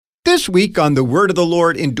This week on The Word of the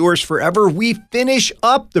Lord Endures Forever, we finish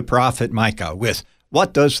up the prophet Micah with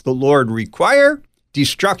What Does the Lord Require?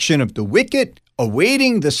 Destruction of the Wicked,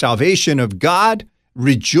 Awaiting the Salvation of God,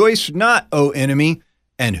 Rejoice Not, O Enemy,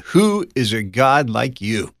 and Who is a God Like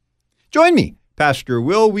You? Join me, Pastor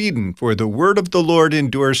Will Whedon, for The Word of the Lord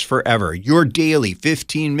Endures Forever, your daily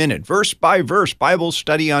 15-minute verse-by-verse Bible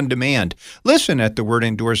study on demand. Listen at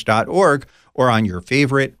thewordendures.org or on your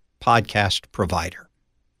favorite podcast provider.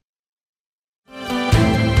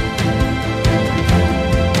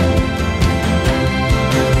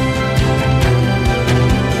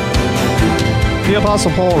 The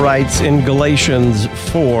Apostle Paul writes in Galatians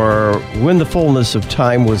 4, "When the fullness of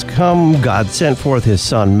time was come, God sent forth his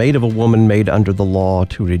Son, made of a woman, made under the law,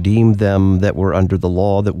 to redeem them that were under the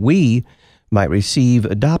law, that we might receive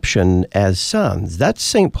adoption as sons." That's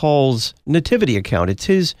St. Paul's Nativity account. It's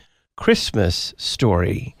his Christmas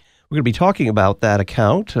story. We're going to be talking about that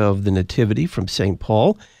account of the Nativity from St.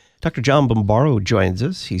 Paul. Dr. John Bombaro joins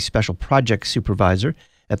us. He's Special Project Supervisor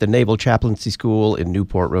at the Naval Chaplaincy School in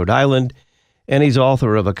Newport, Rhode Island. And he's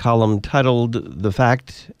author of a column titled The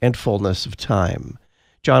Fact and Fullness of Time.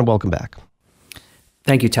 John, welcome back.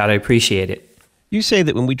 Thank you, Todd. I appreciate it. You say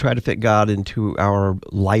that when we try to fit God into our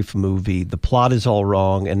life movie, the plot is all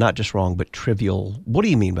wrong, and not just wrong, but trivial. What do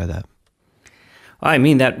you mean by that? I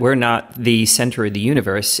mean that we're not the center of the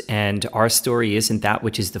universe, and our story isn't that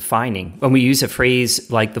which is defining. When we use a phrase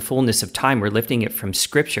like the fullness of time, we're lifting it from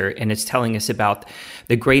Scripture, and it's telling us about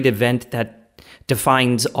the great event that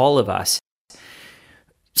defines all of us.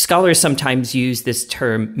 Scholars sometimes use this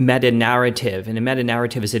term meta-narrative, and a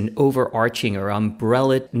meta-narrative is an overarching or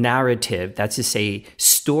umbrella narrative. That's to say,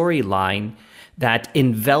 storyline that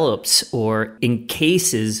envelops or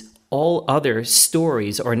encases all other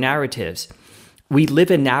stories or narratives. We live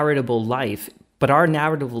a narratable life, but our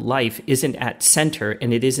narratable life isn't at center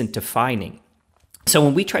and it isn't defining. So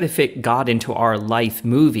when we try to fit God into our life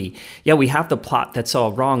movie, we have the plot that's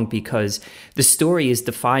all wrong because the story is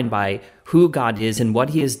defined by who God is and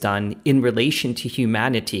what he has done in relation to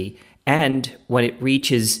humanity. And when it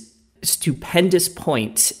reaches stupendous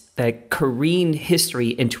points that careen history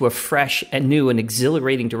into a fresh and new and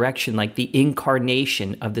exhilarating direction, like the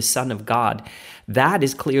incarnation of the Son of God, that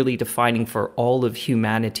is clearly defining for all of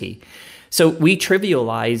humanity. So we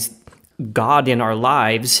trivialize God in our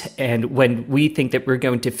lives, and when we think that we're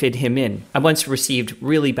going to fit him in. I once received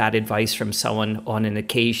really bad advice from someone on an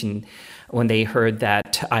occasion when they heard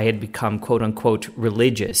that I had become quote-unquote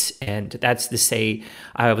religious, and that's to say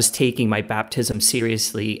I was taking my baptism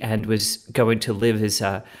seriously and was going to live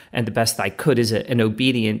and the best I could as an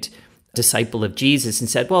obedient disciple of Jesus, and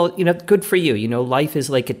said, well, good for you. Life is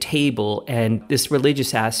like a table, and this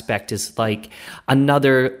religious aspect is like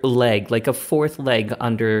another leg, like a fourth leg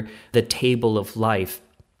under the table of life.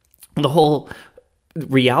 The whole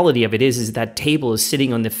reality of it is that table is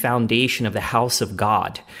sitting on the foundation of the house of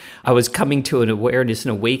God. I was coming to an awareness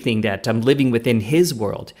and awakening that I'm living within his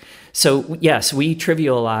world. So yes, we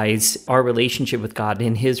trivialize our relationship with God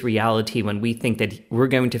in his reality when we think that we're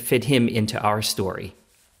going to fit him into our story.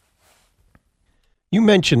 You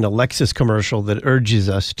mentioned a Lexus commercial that urges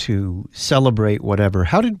us to celebrate whatever.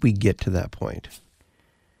 How did we get to that point?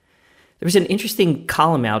 There was an interesting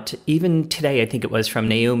column out, even today, I think it was, from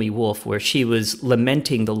Naomi Wolf, where she was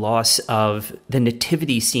lamenting the loss of the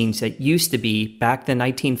nativity scenes that used to be, back in the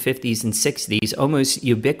 1950s and 60s, almost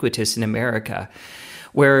ubiquitous in America,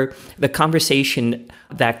 where the conversation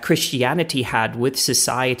that Christianity had with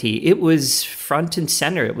society, it was front and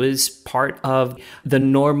center. It was part of the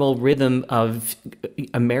normal rhythm of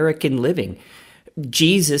American living.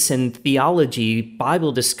 Jesus and theology,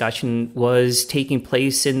 Bible discussion was taking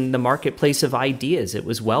place in the marketplace of ideas. It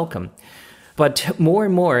was welcome. But more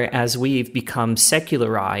and more, as we've become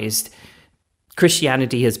secularized,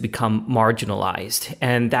 Christianity has become marginalized,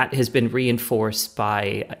 and that has been reinforced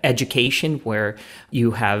by education, where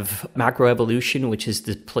you have macroevolution, which is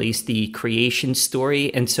the place, the creation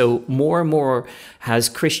story. And so more and more has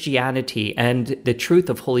Christianity and the truth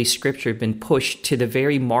of Holy Scripture been pushed to the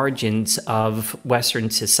very margins of Western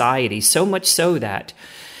society, so much so that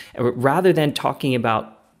rather than talking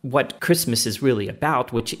about what Christmas is really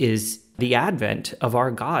about, which is the advent of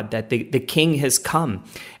our God, that the King has come,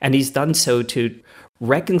 and he's done so to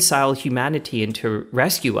reconcile humanity and to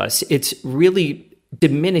rescue us. It's really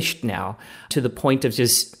diminished now to the point of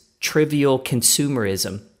just trivial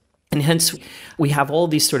consumerism. And hence, we have all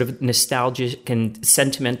these sort of nostalgic and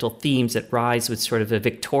sentimental themes that rise with sort of a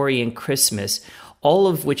Victorian Christmas, all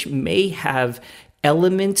of which may have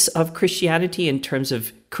elements of Christianity in terms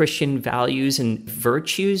of Christian values and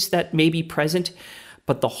virtues that may be present,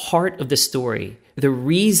 But the heart of the story, the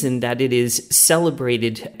reason that it is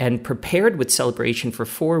celebrated and prepared with celebration for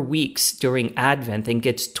 4 weeks during Advent and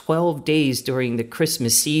gets 12 days during the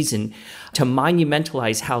Christmas season to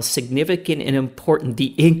monumentalize how significant and important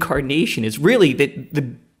the incarnation is, really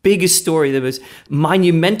the biggest story, the most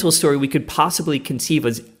monumental story we could possibly conceive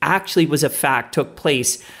was a fact, took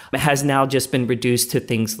place, has now just been reduced to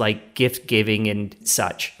things like gift giving and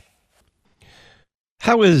such.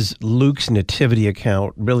 How is Luke's nativity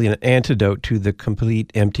account really an antidote to the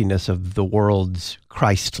complete emptiness of the world's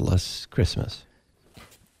Christless Christmas?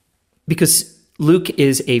 Because Luke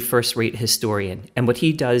is a first-rate historian, and what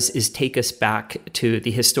he does is take us back to the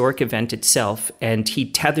historic event itself, and he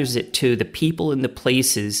tethers it to the people and the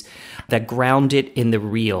places that ground it in the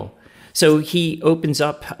real. So he opens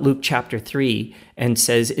up Luke chapter 3 and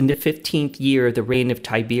says, in the 15th year of the reign of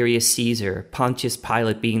Tiberius Caesar, Pontius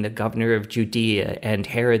Pilate being the governor of Judea, and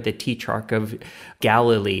Herod the tetrarch of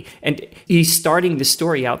Galilee. And he's starting the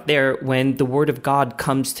story out there when the word of God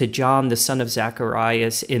comes to John, the son of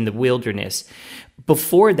Zacharias, in the wilderness.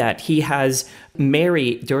 Before that, he has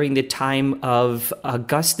Mary, during the time of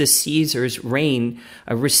Augustus Caesar's reign,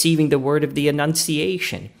 receiving the word of the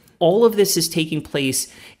Annunciation. All of this is taking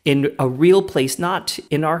place in a real place, not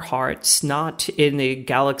in our hearts, not in a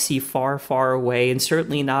galaxy far, far away, and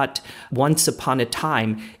certainly not once upon a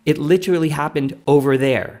time. It literally happened over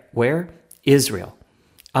there. Where? Israel.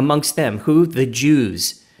 Amongst them, who? The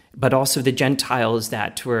Jews, but also the Gentiles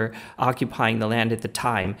that were occupying the land at the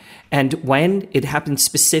time. And when? It happened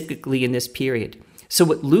specifically in this period. So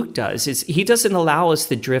what Luke does is he doesn't allow us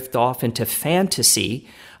to drift off into fantasy,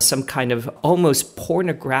 some kind of almost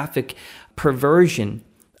pornographic perversion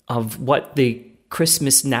of what the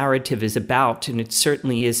Christmas narrative is about. And it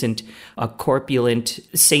certainly isn't a corpulent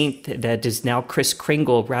saint that is now Kris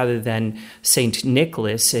Kringle rather than Saint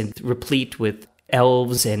Nicholas and replete with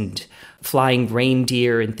elves and flying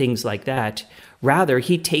reindeer and things like that. Rather,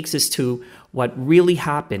 he takes us to what really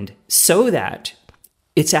happened so that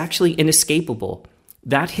it's actually inescapable.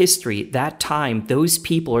 That history, that time, those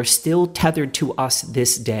people are still tethered to us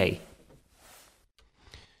this day.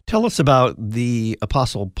 Tell us about the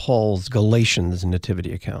Apostle Paul's Galatians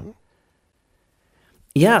nativity account.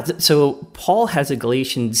 Yeah, so Paul has a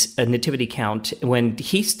Galatians nativity account when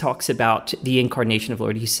he talks about the incarnation of the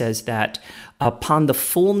Lord. He says that upon the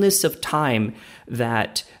fullness of time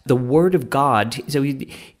that the Word of God, so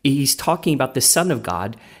he's talking about the Son of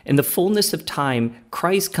God, in the fullness of time,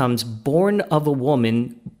 Christ comes born of a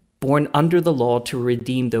woman, born under the law to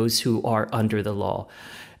redeem those who are under the law.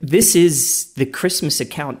 This is the Christmas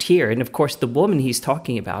account here. And of course, the woman he's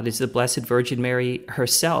talking about is the Blessed Virgin Mary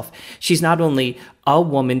herself. She's not only a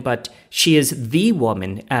woman, but she is the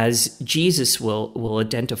woman, as Jesus will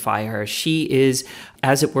identify her. She is,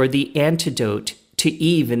 as it were, the antidote to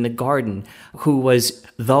Eve in the garden, who was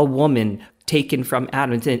the woman taken from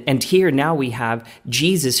Adam. And here now we have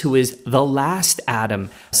Jesus, who is the last Adam,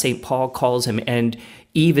 St. Paul calls him, and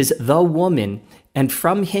Eve is the woman. And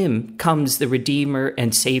from him comes the Redeemer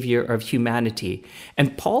and Savior of humanity.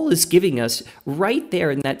 And Paul is giving us right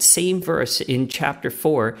there in that same verse in chapter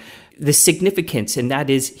 4, the significance, and that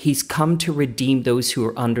is he's come to redeem those who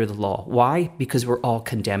are under the law. Why? Because we're all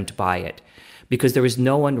condemned by it. Because there is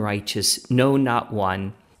no one righteous, no, not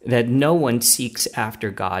one, that no one seeks after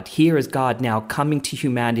God. Here is God now coming to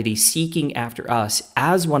humanity, seeking after us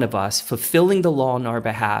as one of us, fulfilling the law on our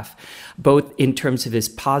behalf, both in terms of his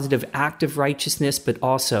positive act of righteousness, but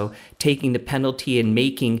also taking the penalty and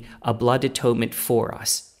making a blood atonement for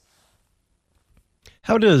us.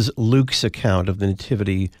 How does Luke's account of the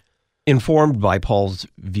Nativity, informed by Paul's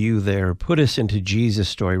view there, put us into Jesus'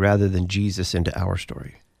 story rather than Jesus into our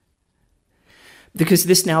story? Because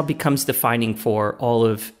this now becomes defining for all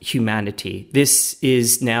of humanity. This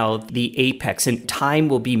is now the apex, and time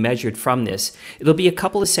will be measured from this. It'll be a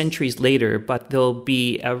couple of centuries later, but there'll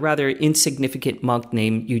be a rather insignificant monk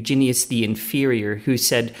named Eugenius the Inferior who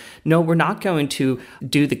said, no, we're not going to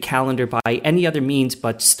do the calendar by any other means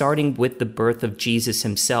but starting with the birth of Jesus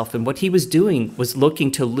himself. And what he was doing was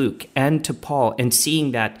looking to Luke and to Paul and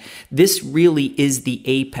seeing that this really is the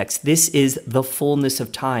apex. This is the fullness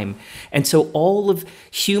of time. And so all of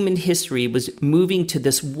human history was moving to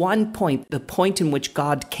this one point, the point in which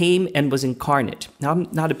God came and was incarnate. Now, I'm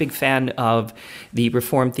not a big fan of the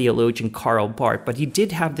Reformed theologian Karl Barth, but he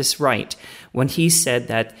did have this right when he said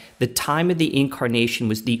that the time of the incarnation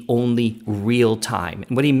was the only real time.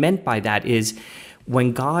 And what he meant by that is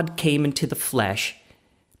when God came into the flesh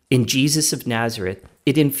in Jesus of Nazareth,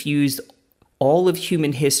 it infused all of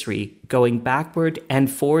human history going backward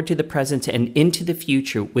and forward to the present and into the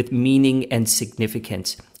future with meaning and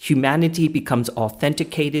significance. Humanity becomes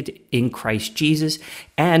authenticated in Christ Jesus,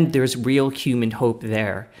 and there's real human hope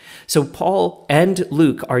there. So Paul and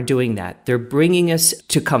Luke are doing that. They're bringing us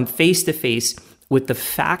to come face to face with the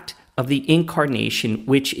fact of the incarnation,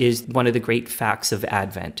 which is one of the great facts of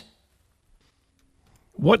Advent.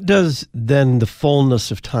 What does then the fullness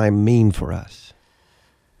of time mean for us?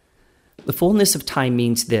 The fullness of time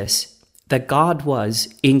means this, that God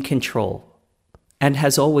was in control and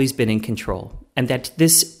has always been in control, and that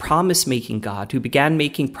this promise-making God, who began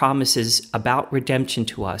making promises about redemption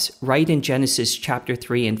to us right in Genesis chapter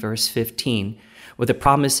 3 and verse 15, with a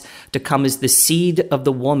promise to come as the seed of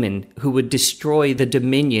the woman who would destroy the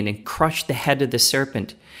dominion and crush the head of the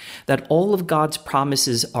serpent, that all of God's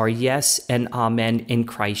promises are yes and amen in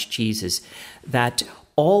Christ Jesus, that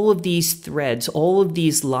all of these threads, all of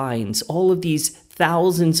these lines, all of these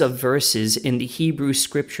thousands of verses in the Hebrew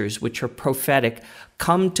scriptures, which are prophetic,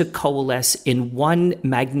 come to coalesce in one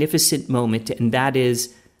magnificent moment, and that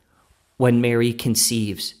is when Mary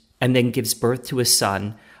conceives and then gives birth to a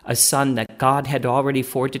son that God had already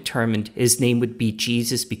foredetermined his name would be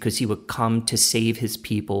Jesus, because he would come to save his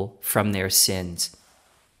people from their sins.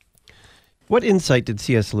 What insight did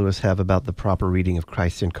C.S. Lewis have about the proper reading of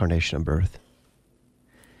Christ's incarnation and birth?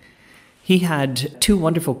 He had two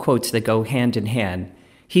wonderful quotes that go hand in hand.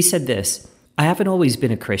 He said this, "I haven't always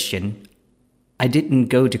been a Christian. I didn't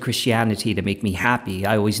go to Christianity to make me happy.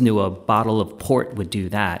 I always knew a bottle of port would do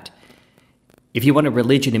that. If you want a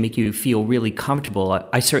religion to make you feel really comfortable,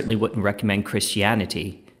 I certainly wouldn't recommend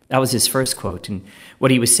Christianity." That was his first quote. And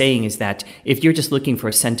what he was saying is that if you're just looking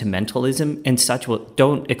for sentimentalism and such, well,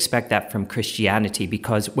 don't expect that from Christianity,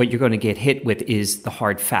 because what you're going to get hit with is the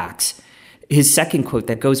hard facts. His second quote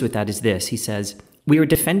that goes with that is this. He says, "We are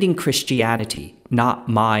defending Christianity, not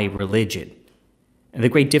my religion." And the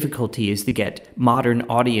great difficulty is to get modern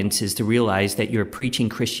audiences to realize that you're preaching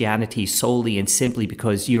Christianity solely and simply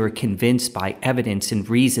because you're convinced by evidence and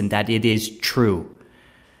reason that it is true.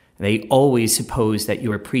 They always suppose that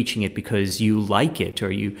you are preaching it because you like it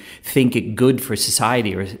or you think it good for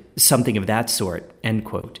society or something of that sort, end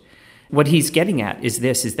quote. What he's getting at is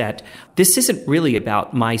that this isn't really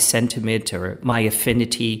about my sentiment or my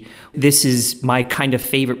affinity. This is my kind of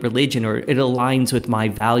favorite religion, or it aligns with my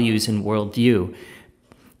values and worldview.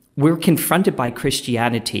 We're confronted by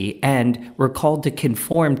Christianity and we're called to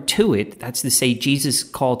conform to it. That's to say, Jesus'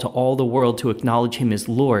 call to all the world to acknowledge him as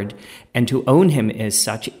Lord and to own him as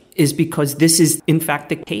such is because this is in fact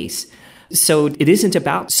the case. So it isn't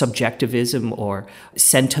about subjectivism or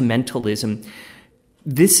sentimentalism.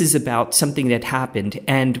 This is about something that happened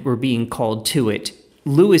and we're being called to it.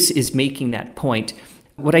 Lewis is making that point.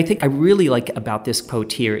 What I think I really like about this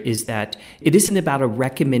quote here is that it isn't about a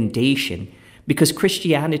recommendation, because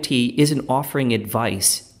Christianity isn't offering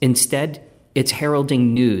advice. Instead, it's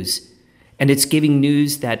heralding news. And it's giving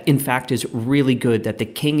news that, in fact, is really good, that the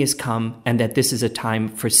King has come and that this is a time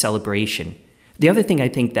for celebration. The other thing I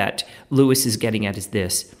think that Lewis is getting at is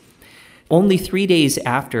this. Only 3 days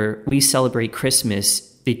after we celebrate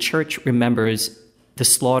Christmas, the church remembers the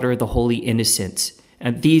slaughter of the holy innocents.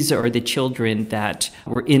 And these are the children that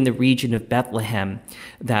were in the region of Bethlehem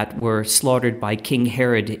that were slaughtered by King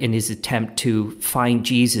Herod in his attempt to find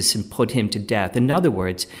Jesus and put him to death. In other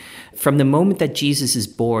words, from the moment that Jesus is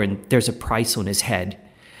born, there's a price on his head.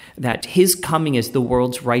 That his coming as the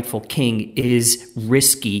world's rightful king is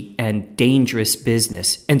risky and dangerous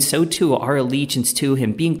business. And so too, our allegiance to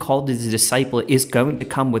him, being called as a disciple, is going to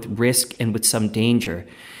come with risk and with some danger.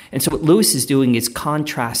 And so what Lewis is doing is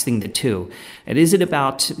contrasting the two. It isn't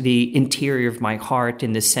about the interior of my heart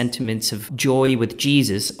and the sentiments of joy with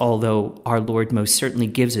Jesus, although our Lord most certainly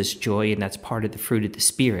gives us joy, and that's part of the fruit of the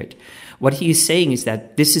Spirit. What he is saying is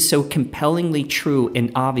that this is so compellingly true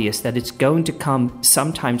and obvious that it's going to come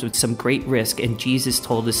sometimes with some great risk, and Jesus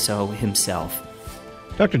told us so himself.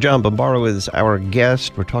 Dr. John Bombaro is our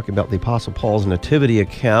guest. We're talking about the Apostle Paul's Nativity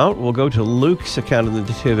account. We'll go to Luke's account of the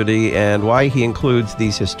Nativity and why he includes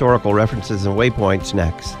these historical references and waypoints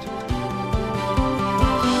next.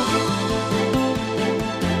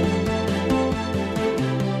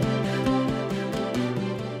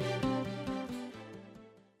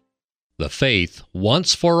 The Faith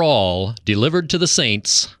Once for All, delivered to the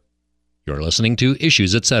saints. You're listening to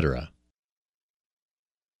Issues, Etc.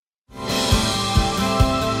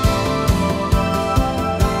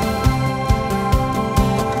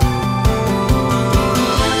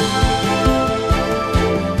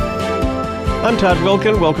 I'm Todd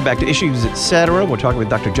Wilkin. Welcome back to Issues, Etc. We're talking with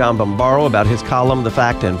Dr. John Bombaro about his column, The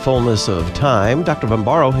Fact and Fullness of Time. Dr.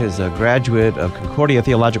 Bombaro is a graduate of Concordia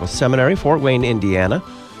Theological Seminary, Fort Wayne, Indiana,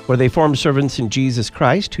 where they form servants in Jesus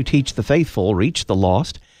Christ who teach the faithful, reach the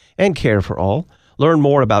lost, and care for all. Learn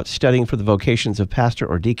more about studying for the vocations of pastor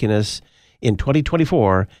or deaconess in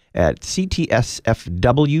 2024 at ctsfw.edu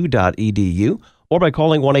or by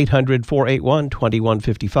calling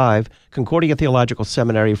 1-800-481-2155, Concordia Theological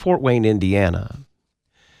Seminary, Fort Wayne, Indiana.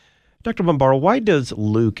 Dr. Bombaro, why does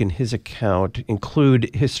Luke in his account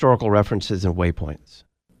include historical references and waypoints?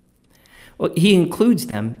 Well, he includes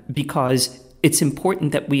them because it's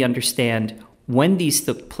important that we understand when these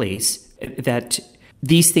took place, that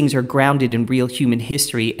these things are grounded in real human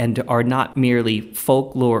history and are not merely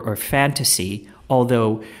folklore or fantasy,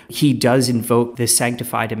 although he does invoke the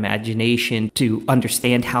sanctified imagination to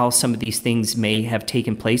understand how some of these things may have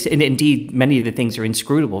taken place. And indeed, many of the things are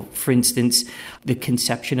inscrutable. For instance, the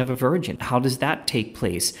conception of a virgin. How does that take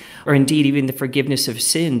place? Or indeed, even the forgiveness of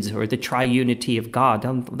sins or the triunity of God.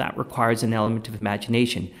 That requires an element of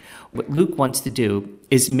imagination. What Luke wants to do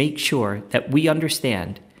is make sure that we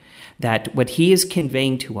understand that what he is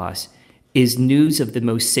conveying to us is news of the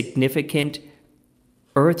most significant,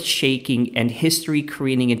 earth-shaking, and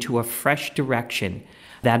history-careening into a fresh direction,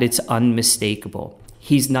 that it's unmistakable.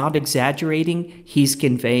 He's not exaggerating, he's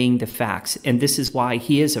conveying the facts, and this is why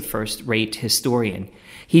he is a first-rate historian.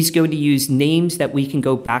 He's going to use names that we can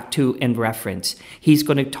go back to and reference. He's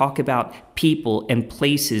going to talk about people and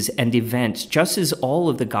places and events, just as all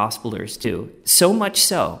of the Gospelers do. So much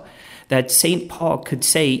so that St. Paul could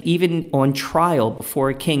say, even on trial before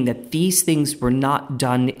a king, that these things were not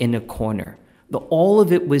done in a corner. All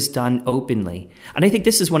of it was done openly. And I think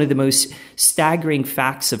this is one of the most staggering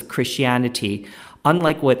facts of Christianity.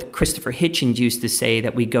 Unlike what Christopher Hitchens used to say,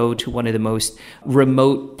 that we go to one of the most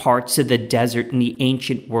remote parts of the desert in the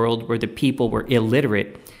ancient world where the people were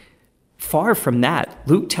illiterate, far from that,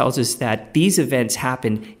 Luke tells us that these events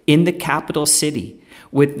happened in the capital city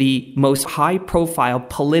with the most high-profile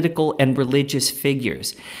political and religious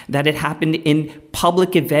figures, that it happened in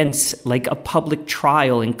public events like a public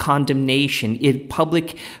trial and condemnation, in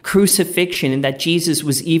public crucifixion, and that Jesus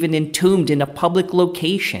was even entombed in a public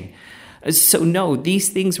location. So no, these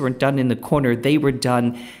things weren't done in the corner. They were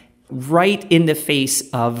done right in the face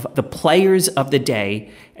of the players of the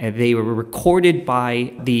day. They were recorded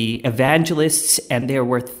by the evangelists, and there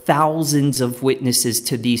were thousands of witnesses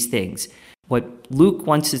to these things. What Luke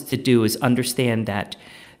wants us to do is understand that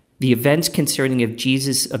the events concerning of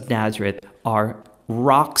Jesus of Nazareth are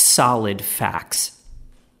rock-solid facts.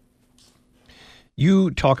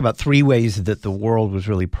 You talk about three ways that the world was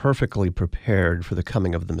really perfectly prepared for the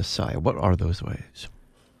coming of the Messiah. What are those ways?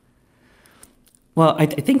 Well, I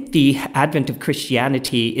think the advent of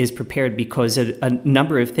Christianity is prepared because a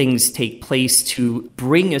number of things take place to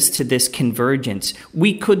bring us to this convergence.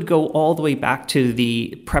 We could go all the way back to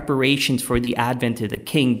the preparations for the advent of the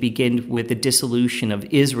king, begin with the dissolution of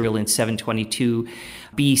Israel in 722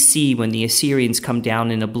 BC, when the Assyrians come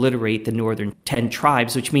down and obliterate the northern 10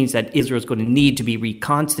 tribes, which means that Israel is going to need to be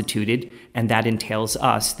reconstituted, and that entails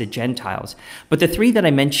us, the Gentiles. But the three that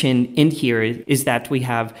I mentioned in here is that we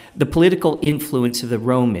have the political influence of the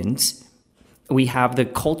Romans, we have the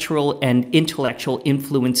cultural and intellectual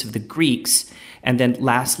influence of the Greeks, and then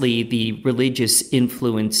lastly, the religious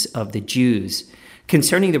influence of the Jews.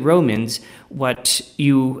 Concerning the Romans, what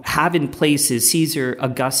you have in place is Caesar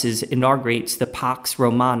Augustus inaugurates the Pax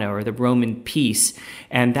Romana, or the Roman peace,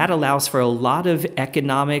 and that allows for a lot of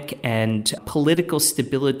economic and political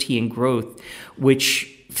stability and growth,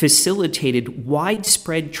 which facilitated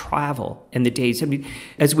widespread travel in the days. I mean,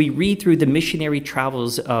 as we read through the missionary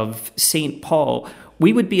travels of St. Paul,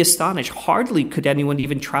 we would be astonished. Hardly could anyone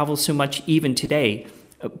even travel so much even today.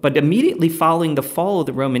 But immediately following the fall of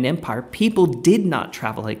the Roman Empire, people did not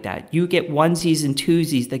travel like that. You get onesies and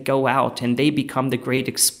twosies that go out, and they become the great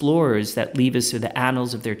explorers that leave us the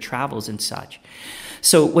annals of their travels and such.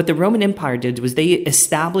 So what the Roman Empire did was they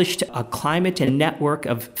established a climate and network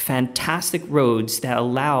of fantastic roads that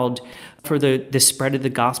allowed for the spread of the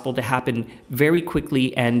gospel to happen very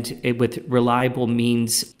quickly and with reliable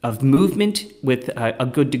means of movement with a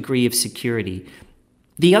good degree of security.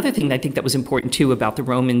 The other thing I think that was important, too, about the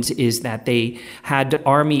Romans is that they had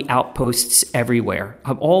army outposts everywhere,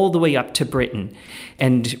 all the way up to Britain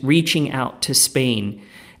and reaching out to Spain.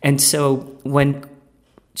 And so when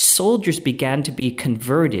soldiers began to be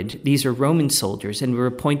converted, these are Roman soldiers, and were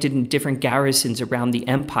appointed in different garrisons around the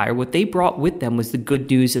empire, what they brought with them was the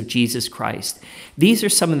good news of Jesus Christ. These are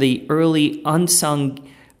some of the early unsung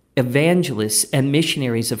evangelists and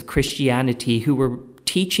missionaries of Christianity who were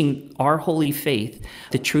teaching our holy faith,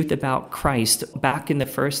 the truth about Christ, back in the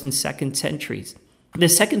 1st and 2nd centuries. The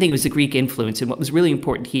second thing was the Greek influence, and what was really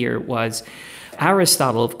important here was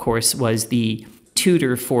Aristotle, of course, was the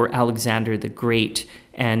tutor for Alexander the Great,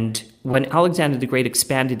 and when Alexander the Great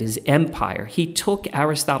expanded his empire, he took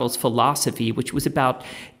Aristotle's philosophy, which was about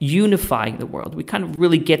unifying the world. We kind of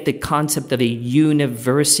really get the concept of a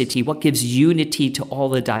university, what gives unity to all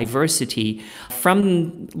the diversity,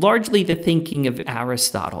 from largely the thinking of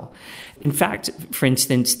Aristotle. In fact, for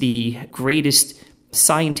instance, the greatest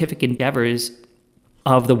scientific endeavors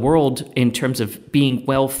of the world in terms of being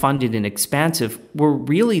well-funded and expansive were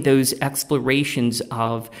really those explorations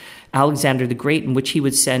of Alexander the Great, in which he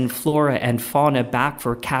would send flora and fauna back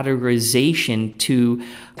for categorization to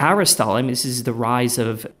Aristotle. I mean, this is the rise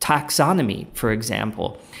of taxonomy, for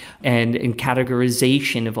example, and in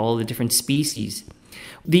categorization of all the different species.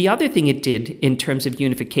 The other thing it did in terms of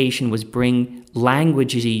unification was bring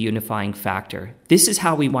language as a unifying factor. This is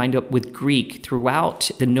how we wind up with Greek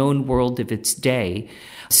throughout the known world of its day.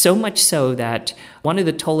 So much so that one of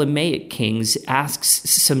the Ptolemaic kings asks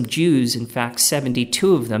some Jews, in fact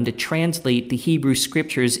 72 of them, to translate the Hebrew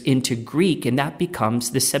scriptures into Greek, and that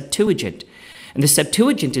becomes the Septuagint. And the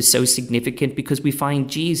Septuagint is so significant because we find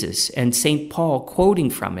Jesus and St. Paul quoting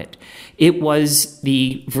from it. It was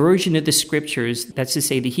the version of the scriptures, that's to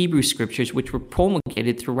say the Hebrew scriptures, which were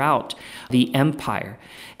promulgated throughout the empire.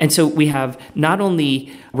 And so we have not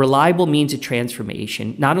only reliable means of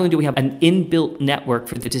transformation, not only do we have an inbuilt network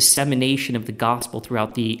for the dissemination of the gospel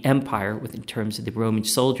throughout the empire in terms of the Roman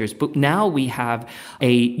soldiers, but now we have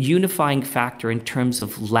a unifying factor in terms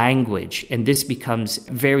of language, and this becomes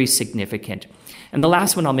very significant. And the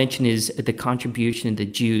last one I'll mention is the contribution of the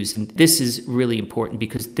Jews. And this is really important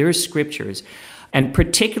because their scriptures, and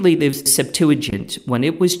particularly the Septuagint, when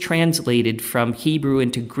it was translated from Hebrew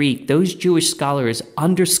into Greek, those Jewish scholars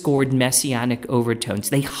underscored messianic overtones.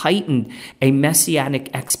 They heightened a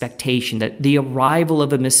messianic expectation that the arrival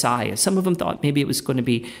of a Messiah. Some of them thought maybe it was going to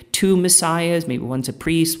be two Messiahs, maybe one's a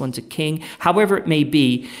priest, one's a king. However it may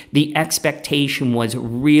be, the expectation was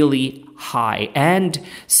really high, and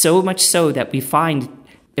so much so that we find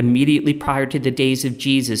immediately prior to the days of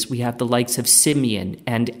Jesus, we have the likes of Simeon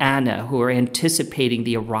and Anna who are anticipating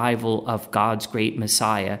the arrival of God's great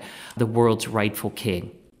Messiah, the world's rightful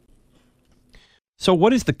king. So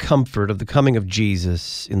what is the comfort of the coming of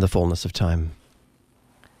Jesus in the fullness of time?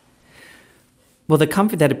 Well, the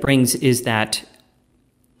comfort that it brings is that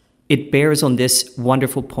it bears on this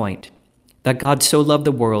wonderful point, that God so loved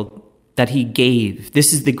the world that he gave,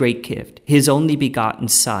 this is the great gift, his only begotten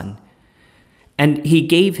Son. And he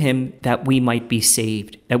gave him that we might be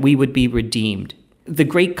saved, that we would be redeemed. The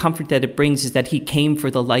great comfort that it brings is that he came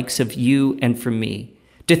for the likes of you and for me.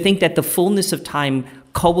 To think that the fullness of time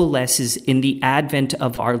coalesces in the advent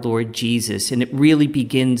of our Lord Jesus, and it really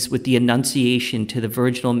begins with the Annunciation to the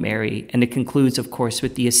Virginal Mary, and it concludes, of course,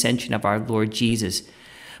 with the ascension of our Lord Jesus.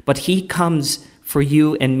 But he comes for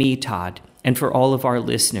you and me, Todd, and for all of our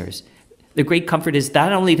listeners. The great comfort is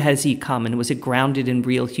not only has he come and was it grounded in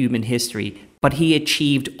real human history, but he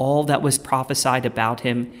achieved all that was prophesied about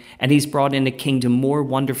him, and he's brought in a kingdom more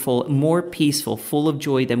wonderful, more peaceful, full of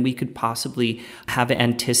joy than we could possibly have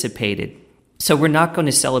anticipated. So we're not going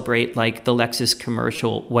to celebrate like the Lexus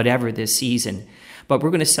commercial, whatever this season, but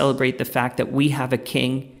we're going to celebrate the fact that we have a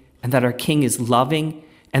king, and that our king is loving,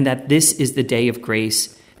 and that this is the day of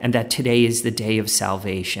grace, and that today is the day of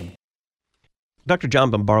salvation. Dr. John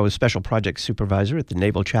Bombaro is Special Projects Supervisor at the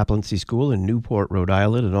Naval Chaplaincy School in Newport, Rhode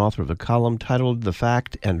Island, and author of a column titled The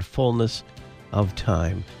Fact and Fullness of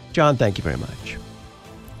Time. John, thank you very much.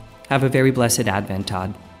 Have a very blessed Advent,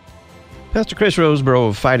 Todd. Pastor Chris Roseborough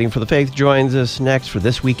of Fighting for the Faith joins us next for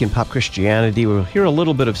This Week in Pop Christianity. We'll hear a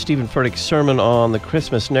little bit of Stephen Furtick's sermon on the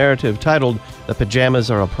Christmas narrative titled The Pajamas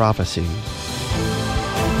Are a Prophecy.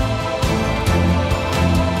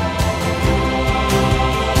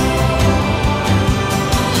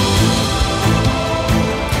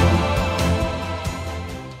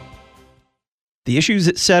 The Issues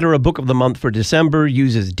Etc. Book of the Month for December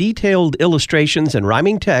uses detailed illustrations and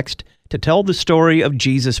rhyming text to tell the story of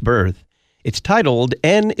Jesus' birth. It's titled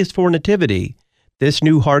N is for Nativity. This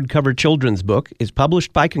new hardcover children's book is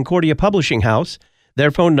published by Concordia Publishing House.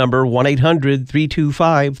 Their phone number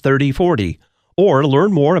 1-800-325-3040. Or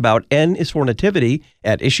learn more about N is for Nativity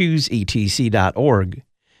at issuesetc.org.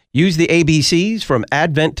 Use the ABCs from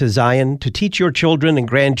Advent to Zion to teach your children and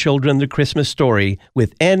grandchildren the Christmas story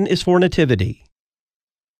with N is for Nativity.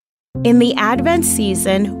 In the Advent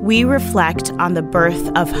season, we reflect on the birth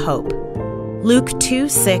of hope. Luke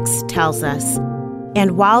 2:6 tells us,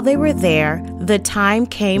 "And while they were there, the time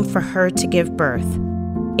came for her to give birth."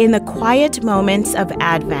 In the quiet moments of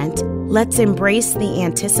Advent, let's embrace the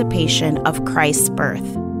anticipation of Christ's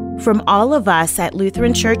birth. From all of us at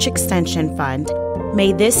Lutheran Church Extension Fund,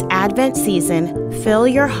 may this Advent season fill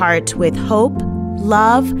your heart with hope,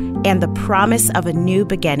 love, and the promise of a new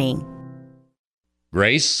beginning.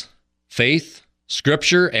 Grace, faith,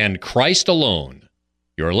 Scripture, and Christ alone.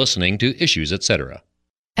 You're listening to Issues, Etc.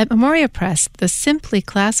 At Memoria Press, the Simply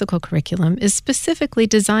Classical curriculum is specifically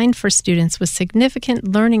designed for students with significant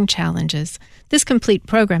learning challenges. This complete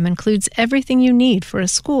program includes everything you need for a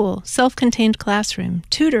school, self-contained classroom,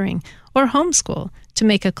 tutoring, or homeschool to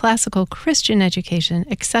make a classical Christian education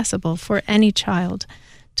accessible for any child.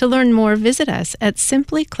 To learn more, visit us at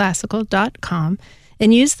simplyclassical.com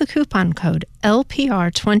and use the coupon code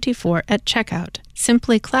LPR24 at checkout.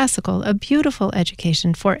 Simply Classical, a beautiful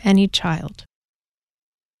education for any child.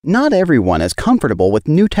 Not everyone is comfortable with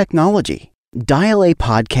new technology. Dial A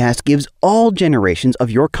Podcast gives all generations of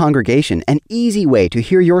your congregation an easy way to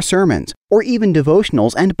hear your sermons, or even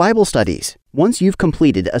devotionals and Bible studies. Once you've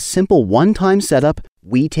completed a simple one-time setup,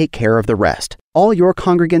 we take care of the rest. All your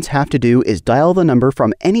congregants have to do is dial the number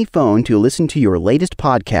from any phone to listen to your latest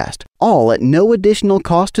podcast, all at no additional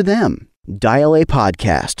cost to them. Dial A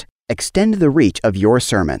Podcast. Extend the reach of your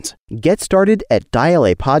sermons. Get started at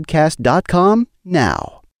dialapodcast.com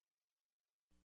now.